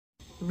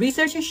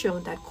Research has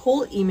shown that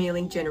cold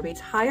emailing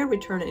generates higher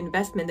return on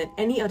investment than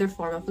any other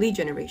form of lead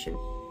generation.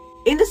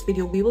 In this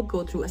video, we will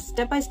go through a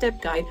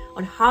step-by-step guide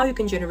on how you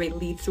can generate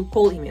leads through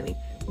cold emailing.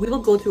 We will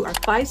go through our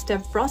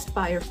 5-step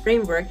Frostfire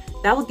framework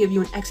that will give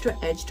you an extra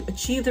edge to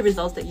achieve the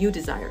results that you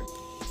desire.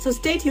 So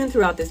stay tuned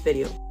throughout this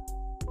video.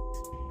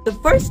 The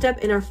first step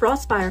in our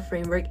Frostfire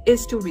framework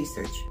is to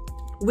research.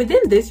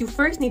 Within this, you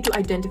first need to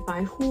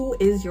identify who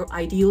is your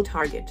ideal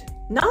target.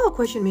 Now a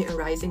question may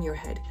arise in your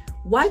head.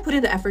 Why put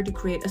in the effort to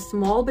create a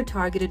small but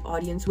targeted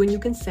audience when you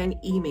can send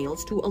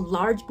emails to a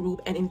large group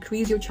and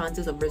increase your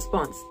chances of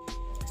response?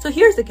 So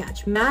here's the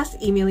catch.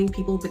 Mass emailing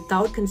people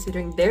without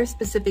considering their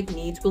specific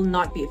needs will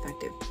not be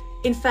effective.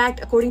 In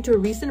fact, according to a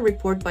recent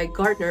report by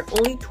Gartner,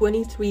 only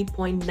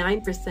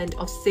 23.9%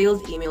 of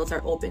sales emails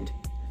are opened.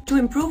 To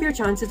improve your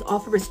chances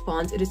of a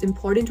response, it is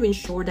important to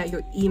ensure that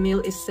your email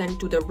is sent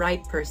to the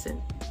right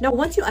person. Now,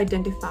 once you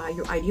identify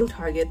your ideal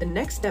target, the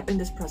next step in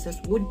this process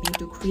would be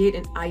to create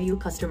an ideal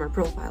customer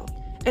profile.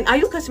 An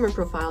ideal customer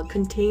profile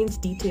contains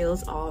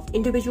details of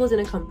individuals in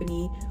a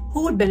company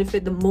who would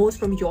benefit the most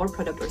from your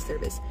product or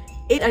service.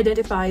 It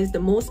identifies the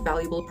most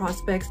valuable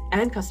prospects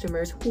and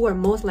customers who are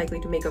most likely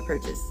to make a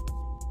purchase.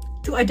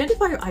 To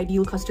identify your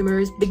ideal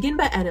customers, begin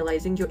by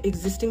analyzing your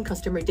existing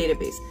customer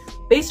database.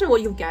 Based on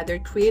what you've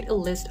gathered, create a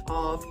list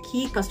of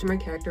key customer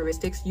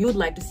characteristics you would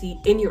like to see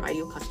in your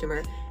ideal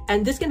customer,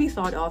 and this can be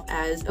thought of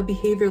as a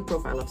behavioral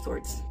profile of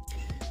sorts.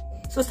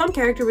 So some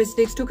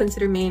characteristics to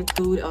consider may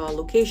include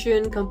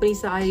location, company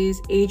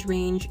size, age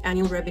range,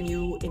 annual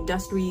revenue,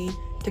 industry,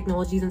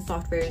 technologies and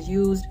softwares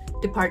used,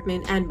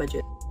 department, and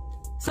budget.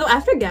 So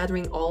after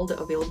gathering all the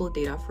available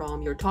data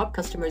from your top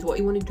customers, what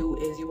you want to do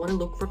is you want to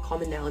look for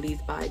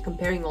commonalities by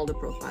comparing all the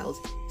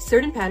profiles.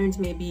 Certain patterns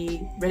may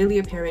be readily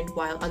apparent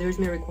while others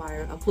may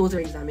require a closer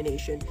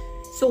examination.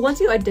 So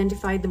once you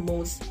identify the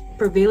most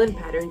prevalent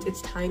patterns,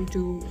 it's time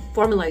to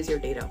formalize your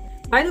data.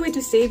 By the way,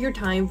 to save your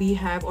time, we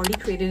have already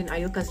created an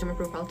ideal customer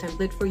profile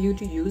template for you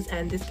to use,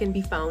 and this can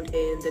be found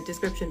in the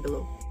description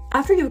below.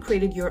 After you've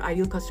created your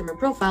ideal customer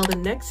profile, the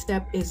next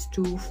step is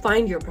to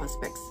find your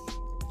prospects.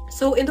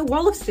 So in the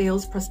world of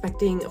sales,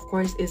 prospecting, of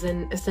course, is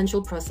an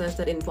essential process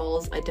that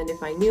involves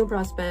identifying new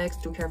prospects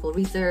through careful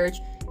research,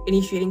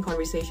 initiating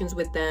conversations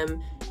with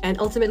them, and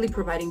ultimately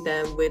providing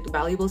them with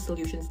valuable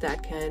solutions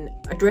that can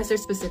address their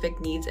specific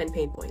needs and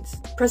pain points.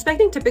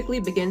 Prospecting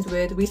typically begins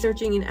with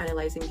researching and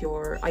analyzing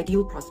your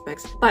ideal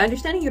prospects. By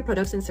understanding your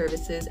products and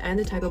services and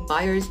the type of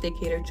buyers they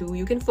cater to,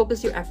 you can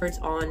focus your efforts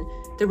on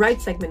the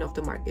right segment of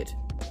the market.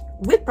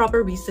 With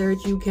proper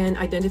research, you can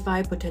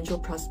identify potential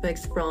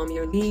prospects from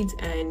your leads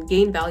and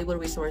gain valuable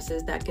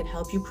resources that can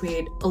help you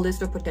create a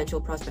list of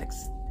potential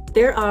prospects.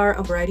 There are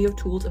a variety of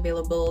tools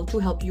available to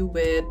help you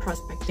with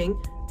prospecting.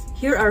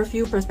 Here are a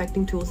few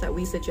prospecting tools that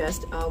we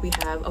suggest. We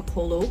have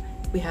Apollo,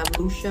 we have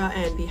Lucia,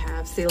 and we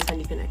have Sales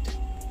Handy Connect.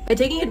 By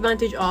taking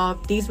advantage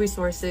of these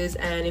resources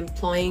and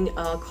employing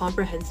a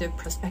comprehensive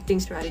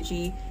prospecting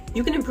strategy,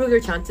 you can improve your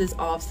chances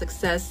of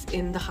success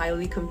in the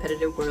highly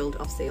competitive world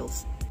of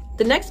sales.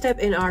 The next step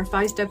in our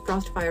 5-step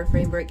Frostfire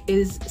framework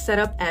is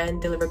setup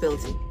and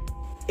deliverability.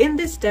 In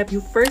this step,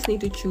 you first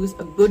need to choose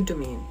a good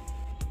domain.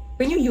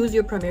 When you use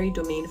your primary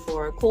domain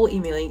for cold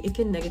emailing, it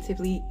can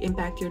negatively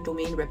impact your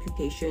domain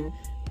reputation,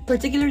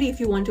 particularly if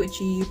you want to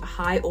achieve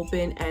high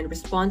open and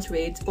response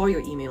rates for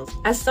your emails,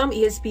 as some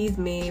ESPs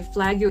may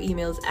flag your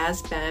emails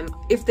as spam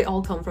if they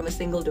all come from a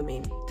single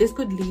domain. This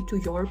could lead to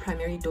your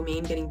primary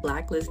domain getting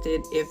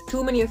blacklisted if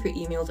too many of your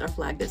emails are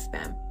flagged as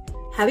spam.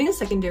 Having a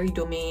secondary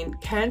domain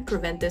can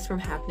prevent this from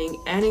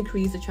happening and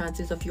increase the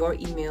chances of your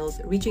emails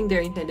reaching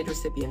their intended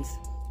recipients.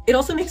 It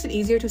also makes it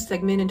easier to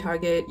segment and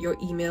target your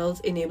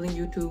emails, enabling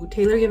you to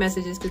tailor your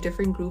messages to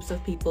different groups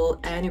of people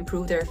and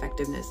improve their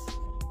effectiveness.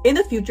 In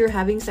the future,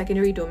 having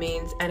secondary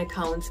domains and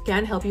accounts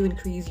can help you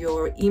increase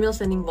your email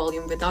sending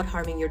volume without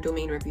harming your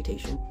domain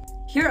reputation.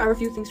 Here are a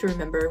few things to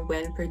remember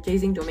when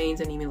purchasing domains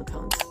and email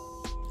accounts.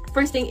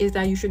 First thing is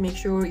that you should make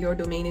sure your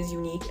domain is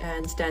unique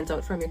and stands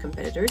out from your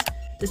competitors.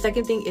 The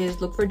second thing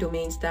is look for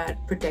domains that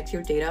protect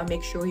your data.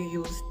 Make sure you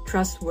use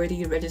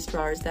trustworthy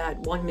registrars that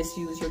won't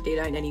misuse your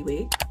data in any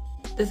way.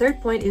 The third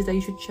point is that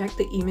you should check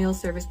the email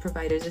service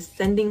provider's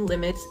sending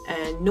limits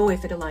and know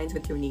if it aligns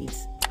with your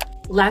needs.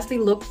 Lastly,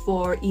 look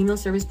for email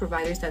service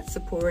providers that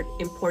support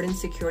important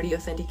security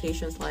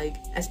authentications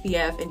like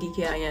SPF and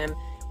DKIM,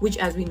 which,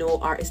 as we know,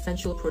 are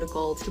essential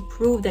protocols to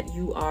prove that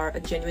you are a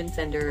genuine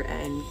sender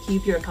and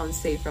keep your account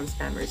safe from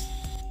spammers.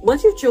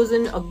 Once you've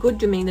chosen a good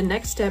domain, the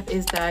next step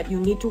is that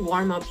you need to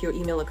warm up your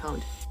email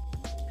account.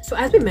 So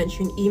as we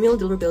mentioned, email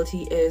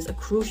deliverability is a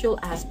crucial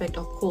aspect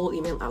of cold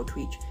email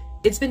outreach.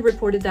 It's been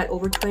reported that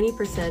over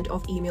 20%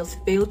 of emails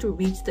fail to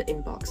reach the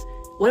inbox.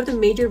 One of the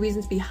major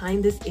reasons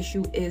behind this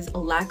issue is a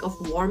lack of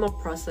warm-up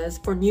process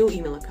for new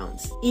email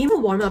accounts.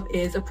 Email warm-up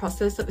is a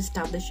process of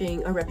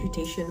establishing a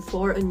reputation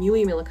for a new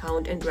email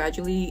account and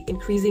gradually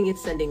increasing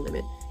its sending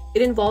limit.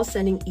 It involves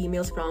sending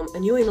emails from a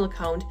new email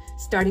account,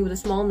 starting with a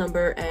small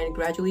number and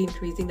gradually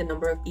increasing the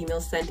number of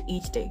emails sent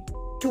each day.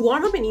 To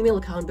warm up an email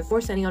account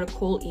before sending out a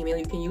cold email,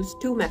 you can use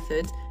two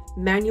methods.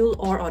 manual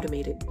or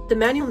automated. The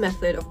manual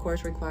method, of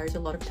course, requires a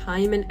lot of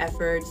time and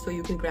effort, so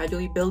you can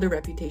gradually build a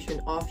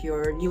reputation of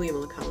your new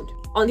email account.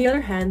 On the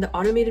other hand, the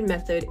automated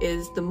method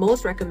is the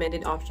most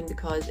recommended option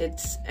because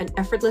it's an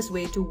effortless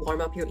way to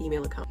warm up your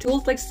email account.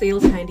 Tools like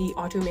Sales Handy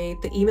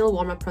automate the email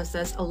warm-up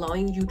process,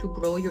 allowing you to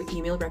grow your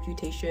email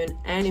reputation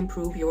and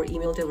improve your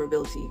email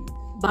deliverability.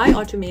 By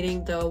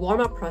automating the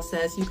warm-up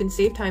process, you can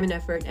save time and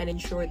effort and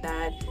ensure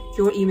that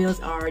your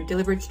emails are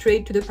delivered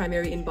straight to the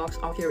primary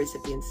inbox of your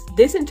recipients.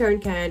 This in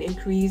turn can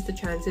increase the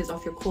chances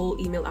of your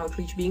cold email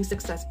outreach being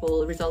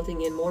successful,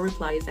 resulting in more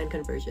replies and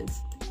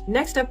conversions.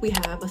 Next up, we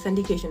have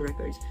authentication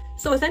records.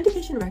 So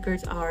authentication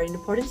records are an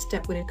important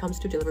step when it comes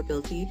to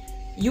deliverability.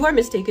 You are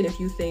mistaken if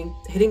you think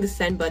hitting the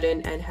send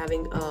button and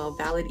having a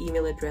valid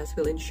email address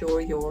will ensure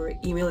your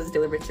email is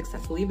delivered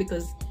successfully,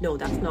 because no,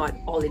 that's not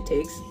all it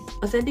takes.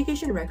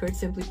 Authentication records,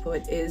 simply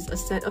put, is a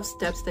set of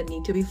steps that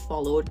need to be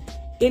followed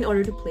in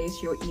order to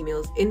place your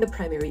emails in the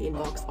primary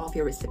inbox of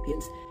your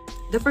recipients.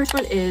 The first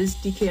one is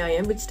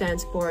DKIM, which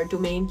stands for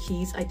Domain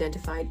Keys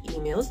Identified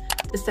Emails.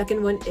 The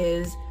second one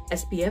is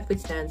SPF, which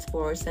stands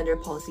for Sender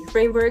Policy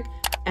Framework.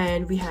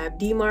 And we have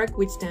DMARC,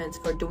 which stands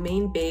for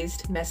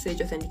Domain-Based Message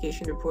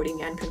Authentication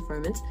Reporting and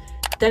Confirmance.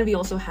 Then we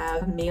also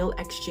have Mail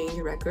Exchange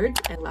Record.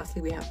 And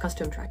lastly, we have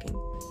Custom Tracking.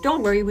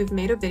 Don't worry, we've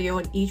made a video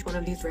on each one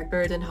of these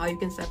records and how you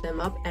can set them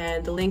up,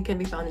 and the link can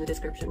be found in the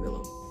description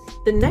below.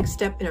 The next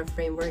step in our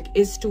framework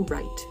is to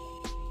write.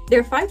 There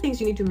are 5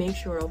 things you need to make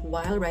sure of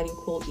while writing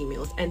cold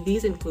emails, and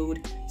these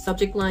include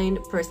subject line,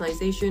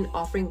 personalization,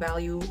 offering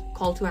value,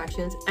 call to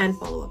actions, and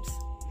follow-ups.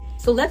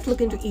 So let's look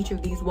into each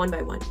of these one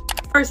by one.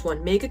 First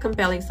one, make a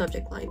compelling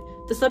subject line.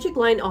 The subject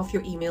line of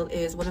your email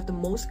is one of the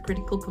most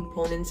critical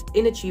components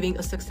in achieving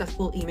a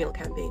successful email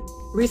campaign.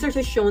 Research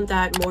has shown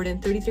that more than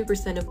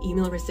 33% of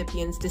email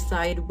recipients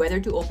decide whether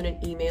to open an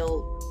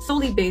email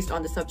solely based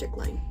on the subject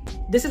line.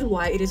 This is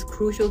why it is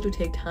crucial to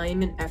take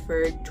time and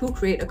effort to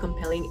create a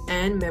compelling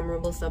and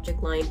memorable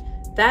subject line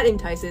that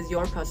entices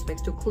your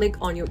prospects to click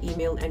on your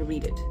email and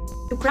read it.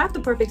 To craft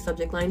the perfect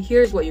subject line,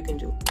 here's what you can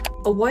do.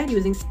 Avoid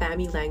using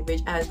spammy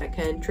language, as that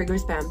can trigger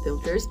spam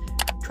filters.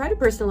 Try to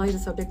personalize the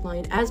subject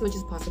line as much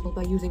as possible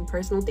by using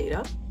personal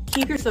data.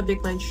 Keep your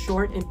subject line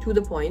short and to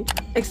the point.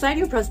 Excite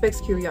your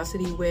prospects'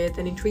 curiosity with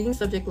an intriguing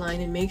subject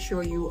line, and make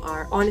sure you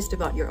are honest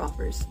about your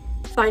offers.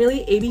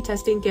 Finally, A/B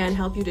testing can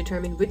help you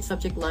determine which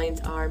subject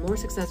lines are more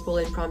successful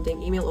in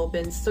prompting email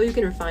opens, so you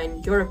can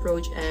refine your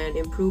approach and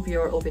improve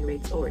your open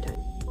rates over time.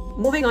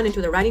 Moving on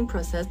into the writing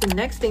process, the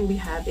next thing we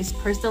have is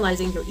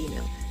personalizing your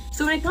email.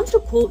 So when it comes to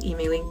cold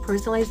emailing,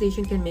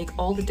 personalization can make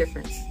all the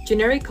difference.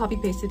 Generic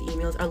copy-pasted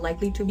emails are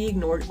likely to be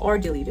ignored or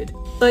deleted,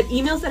 but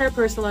emails that are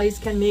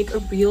personalized can make a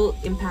real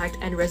impact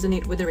and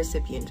resonate with the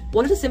recipient.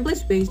 One of the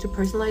simplest ways to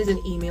personalize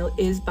an email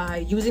is by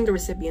using the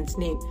recipient's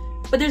name,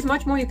 but there's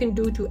much more you can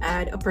do to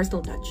add a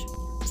personal touch.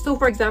 So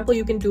for example,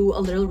 you can do a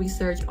little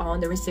research on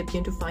the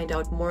recipient to find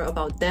out more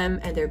about them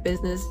and their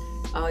business.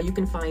 You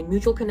can find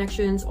mutual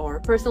connections or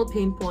personal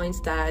pain points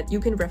that you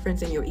can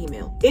reference in your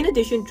email. In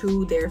addition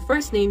to their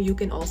first name, you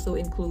can also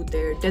include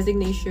their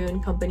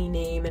designation, company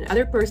name, and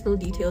other personal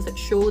details that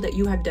show that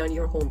you have done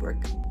your homework.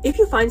 If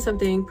you find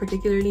something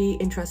particularly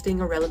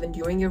interesting or relevant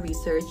during your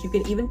research, you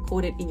can even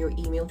quote it in your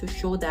email to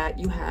show that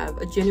you have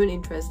a genuine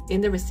interest in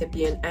the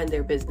recipient and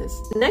their business.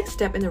 The next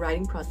step in the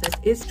writing process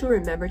is to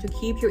remember to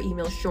keep your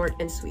email short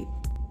and sweet.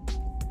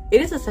 It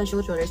is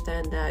essential to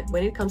understand that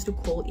when it comes to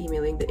cold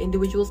emailing, the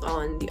individuals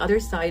on the other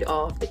side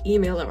of the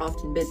email are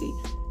often busy.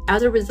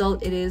 As a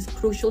result, it is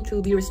crucial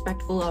to be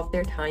respectful of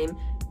their time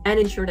and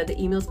ensure that the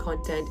email's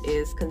content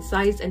is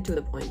concise and to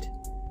the point.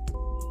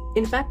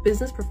 In fact,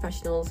 business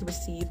professionals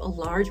receive a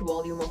large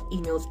volume of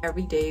emails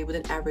every day, with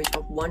an average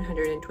of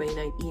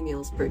 129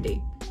 emails per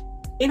day.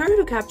 In order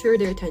to capture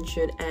their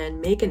attention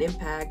and make an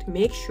impact,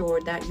 make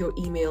sure that your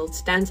email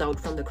stands out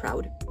from the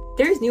crowd.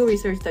 There is new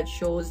research that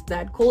shows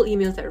that cold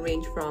emails that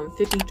range from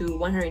 50 to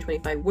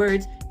 125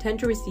 words tend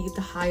to receive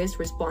the highest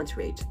response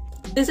rate.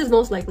 This is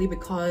most likely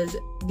because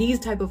these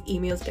type of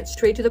emails get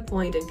straight to the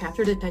point and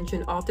capture the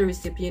attention of the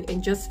recipient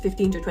in just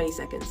 15 to 20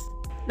 seconds.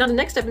 Now, the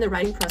next step in the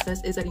writing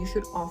process is that you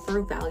should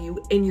offer value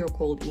in your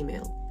cold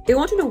email. They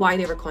want to know why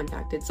they were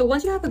contacted. So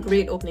once you have a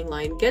great opening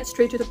line, get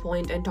straight to the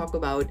point and talk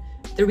about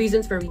the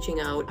reasons for reaching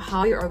out,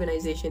 how your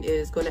organization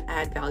is going to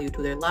add value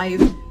to their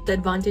life, the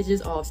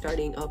advantages of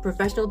starting a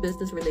professional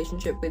business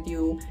relationship with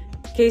you,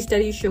 case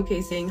studies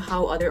showcasing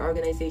how other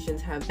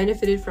organizations have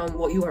benefited from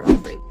what you are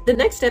offering. The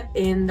next step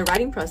in the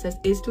writing process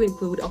is to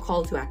include a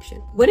call to action.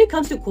 When it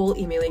comes to cold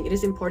emailing, it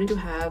is important to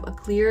have a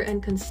clear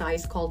and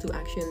concise call to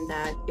action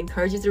that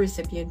encourages the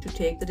recipient to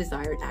take the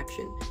desired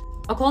action.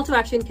 A call to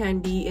action can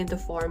be in the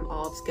form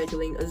of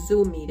scheduling a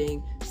Zoom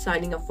meeting,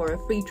 signing up for a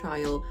free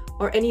trial,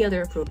 or any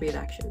other appropriate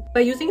action.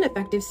 By using an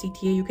effective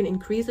CTA, you can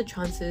increase the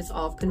chances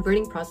of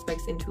converting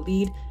prospects into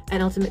lead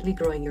and ultimately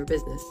growing your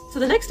business. So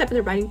the next step in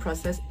the writing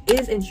process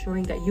is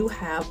ensuring that you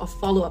have a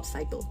follow-up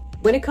cycle.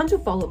 When it comes to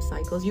follow-up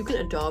cycles, you can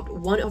adopt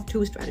one of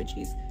two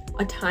strategies.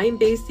 a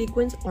time-based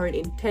sequence or an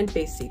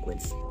intent-based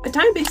sequence. A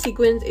time-based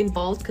sequence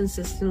involves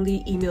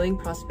consistently emailing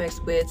prospects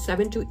with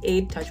 7 to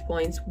 8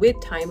 touchpoints with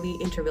timely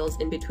intervals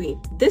in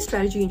between. This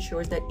strategy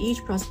ensures that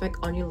each prospect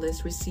on your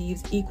list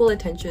receives equal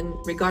attention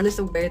regardless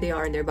of where they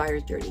are in their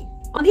buyer's journey.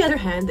 On the other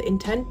hand, the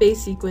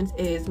intent-based sequence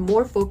is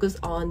more focused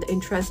on the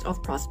interest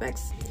of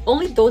prospects.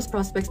 Only those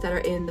prospects that are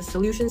in the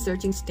solution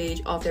searching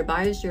stage of their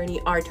buyer's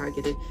journey are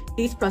targeted.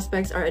 These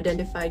prospects are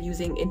identified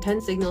using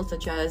intent signals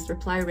such as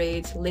reply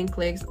rates, link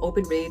clicks,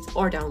 open rates,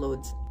 or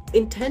downloads.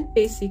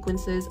 Intent-based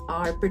sequences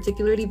are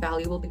particularly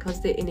valuable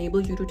because they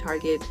enable you to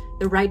target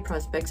the right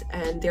prospects,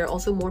 and they're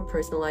also more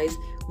personalized,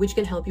 which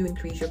can help you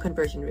increase your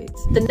conversion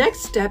rates. The next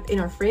step in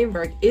our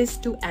framework is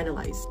to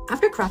analyze.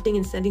 After crafting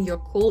and sending your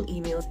cold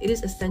emails, it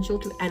is essential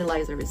to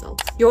analyze the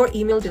results. Your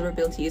email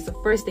deliverability is the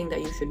first thing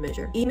that you should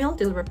measure. Email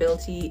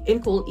deliverability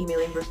in cold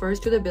emailing refers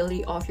to the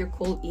ability of your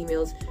cold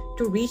emails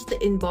to reach the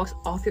inbox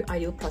of your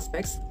ideal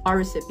prospects or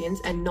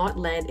recipients and not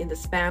land in the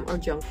spam or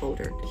junk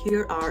folder.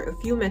 Here are a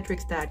few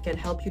metrics that can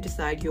help you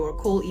decide your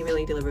cold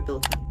emailing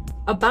deliverability.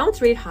 A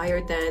bounce rate higher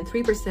than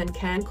 3%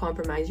 can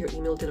compromise your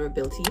email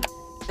deliverability.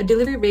 A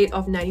delivery rate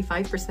of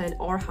 95%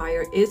 or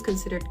higher is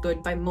considered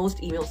good by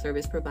most email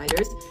service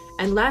providers.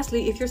 And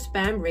lastly, if your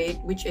spam rate,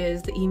 which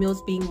is the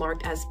emails being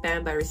marked as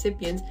spam by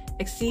recipients,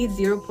 exceeds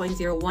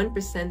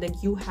 0.01%, then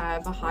you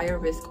have a higher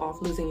risk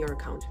of losing your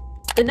account.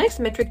 The next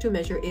metric to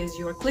measure is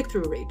your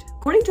click-through rate.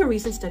 According to a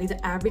recent study,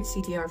 the average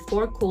CTR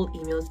for cold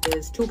emails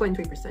is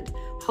 2.3%.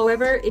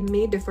 However, it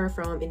may differ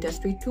from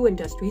industry to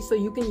industry, so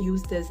you can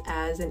use this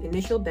as an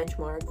initial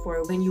benchmark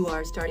for when you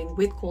are starting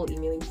with cold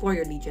emailing for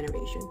your lead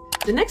generation.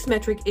 The next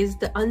metric is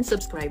the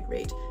unsubscribe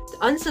rate. The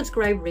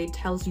unsubscribe rate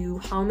tells you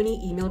how many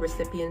email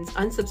recipients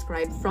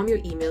unsubscribe from your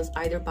emails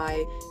either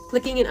by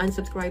clicking an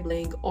unsubscribe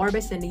link or by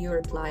sending you a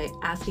reply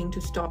asking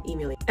to stop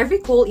emailing. Every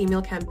cold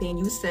email campaign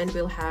you send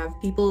will have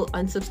people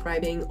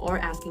unsubscribing or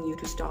asking you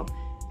to stop.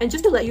 And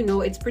just to let you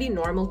know, it's pretty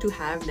normal to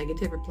have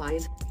negative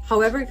replies.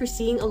 However, if you're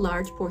seeing a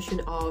large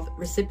portion of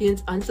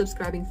recipients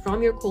unsubscribing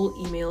from your cold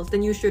emails,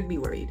 then you should be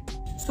worried.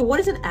 So what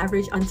is an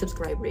average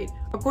unsubscribe rate?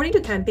 According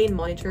to Campaign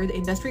Monitor, the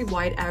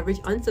industry-wide average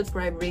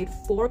unsubscribe rate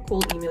for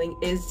cold emailing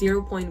is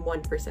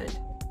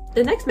 0.1%.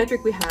 The next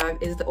metric we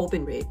have is the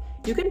open rate.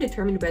 You can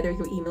determine whether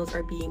your emails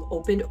are being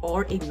opened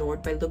or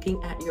ignored by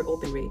looking at your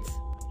open rates.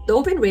 The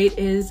open rate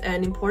is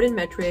an important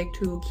metric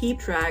to keep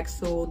track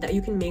so that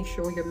you can make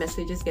sure your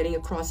message is getting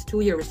across to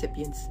your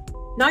recipients.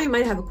 Now you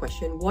might have a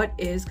question, what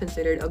is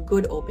considered a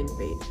good open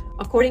rate?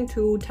 According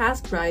to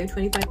TaskDrive,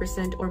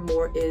 25% or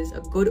more is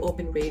a good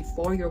open rate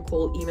for your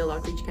cold email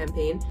outreach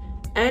campaign.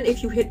 And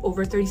if you hit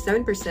over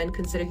 37%,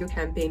 consider your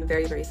campaign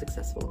very, very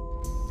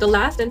successful. The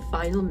last and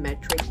final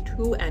metric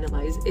to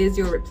analyze is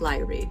your reply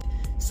rate.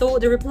 So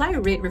the reply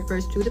rate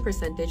refers to the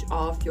percentage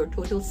of your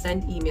total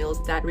sent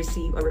emails that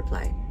receive a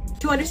reply.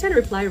 To understand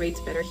reply rates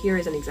better, here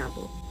is an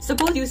example.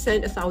 Suppose you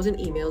sent 1,000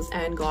 emails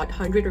and got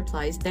 100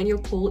 replies, then your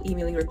cold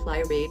emailing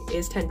reply rate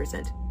is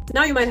 10%.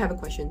 Now you might have a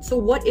question, so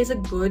what is a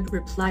good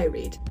reply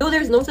rate? Though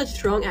there's no such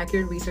strong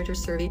accurate research or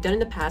survey done in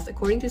the past,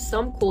 according to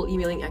some cold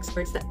emailing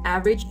experts, the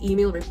average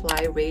email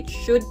reply rate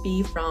should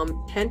be from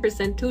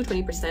 10% to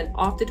 20%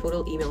 of the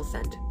total email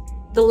sent.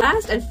 The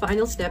last and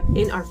final step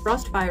in our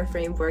Frostfire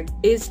framework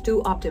is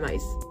to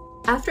optimize.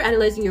 After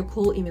analyzing your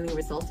cold emailing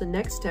results, the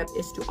next step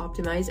is to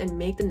optimize and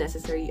make the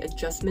necessary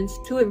adjustments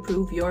to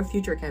improve your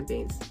future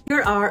campaigns.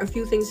 Here are a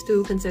few things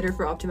to consider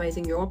for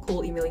optimizing your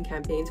cold emailing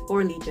campaigns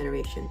for lead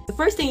generation. The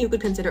first thing you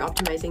could consider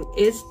optimizing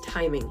is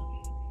timing.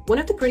 One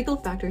of the critical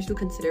factors to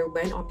consider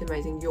when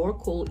optimizing your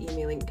cold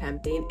emailing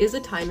campaign is the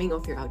timing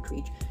of your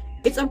outreach.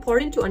 It's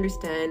important to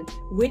understand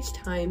which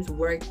times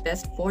work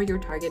best for your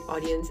target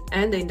audience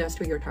and the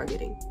industry you're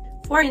targeting.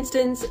 For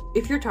instance,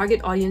 if your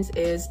target audience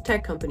is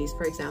tech companies,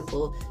 for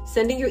example,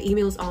 sending your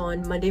emails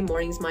on Monday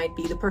mornings might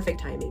be the perfect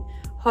timing.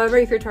 However,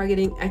 if you're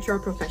targeting HR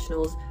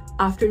professionals,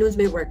 afternoons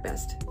may work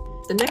best.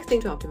 The next thing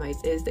to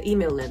optimize is the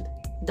email length.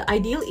 The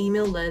ideal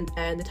email length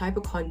and the type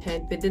of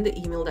content within the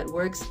email that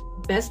works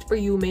best for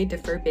you may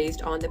differ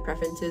based on the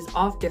preferences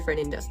of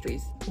different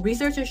industries.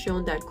 Research has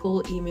shown that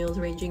cold emails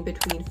ranging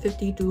between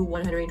 50 to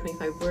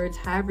 125 words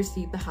have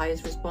received the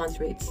highest response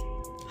rates.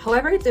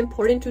 However, it's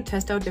important to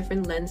test out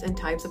different lengths and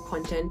types of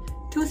content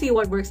to see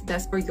what works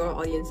best for your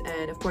audience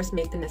and, of course,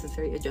 make the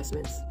necessary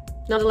adjustments.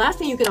 Now, the last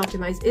thing you can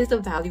optimize is the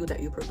value that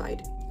you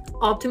provide.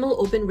 Optimal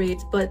open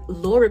rates but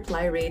low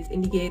reply rates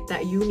indicate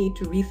that you need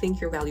to rethink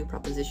your value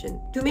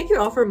proposition. To make your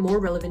offer more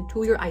relevant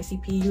to your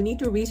ICP, you need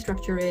to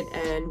restructure it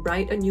and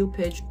write a new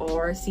pitch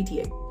or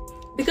CTA.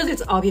 Because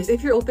it's obvious,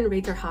 if your open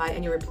rates are high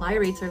and your reply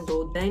rates are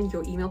low, then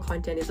your email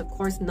content is, of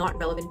course, not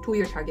relevant to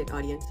your target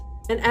audience.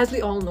 And as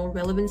we all know,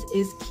 relevance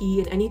is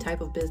key in any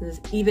type of business,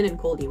 even in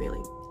cold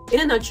emailing. In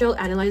a nutshell,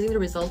 analyzing the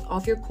results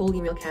of your cold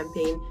email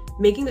campaign,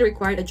 making the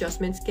required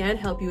adjustments can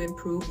help you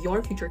improve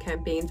your future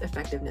campaign's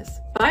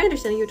effectiveness. By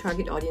understanding your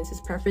target audience's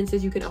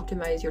preferences, you can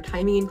optimize your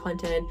timing and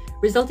content,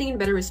 resulting in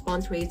better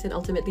response rates and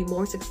ultimately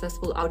more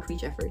successful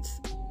outreach efforts.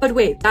 But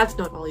wait, that's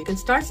not all. You can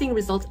start seeing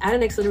results at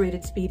an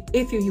accelerated speed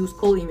if you use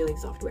cold emailing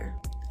software.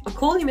 A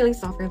cold emailing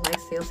software like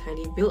Sales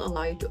Handy will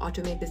allow you to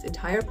automate this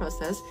entire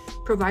process,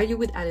 provide you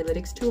with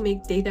analytics to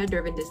make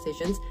data-driven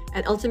decisions,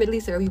 and ultimately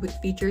serve you with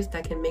features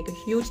that can make a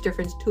huge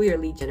difference to your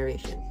lead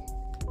generation.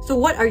 So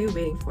what are you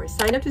waiting for?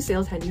 Sign up to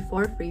Sales Handy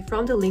for free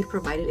from the link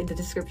provided in the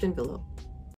description below.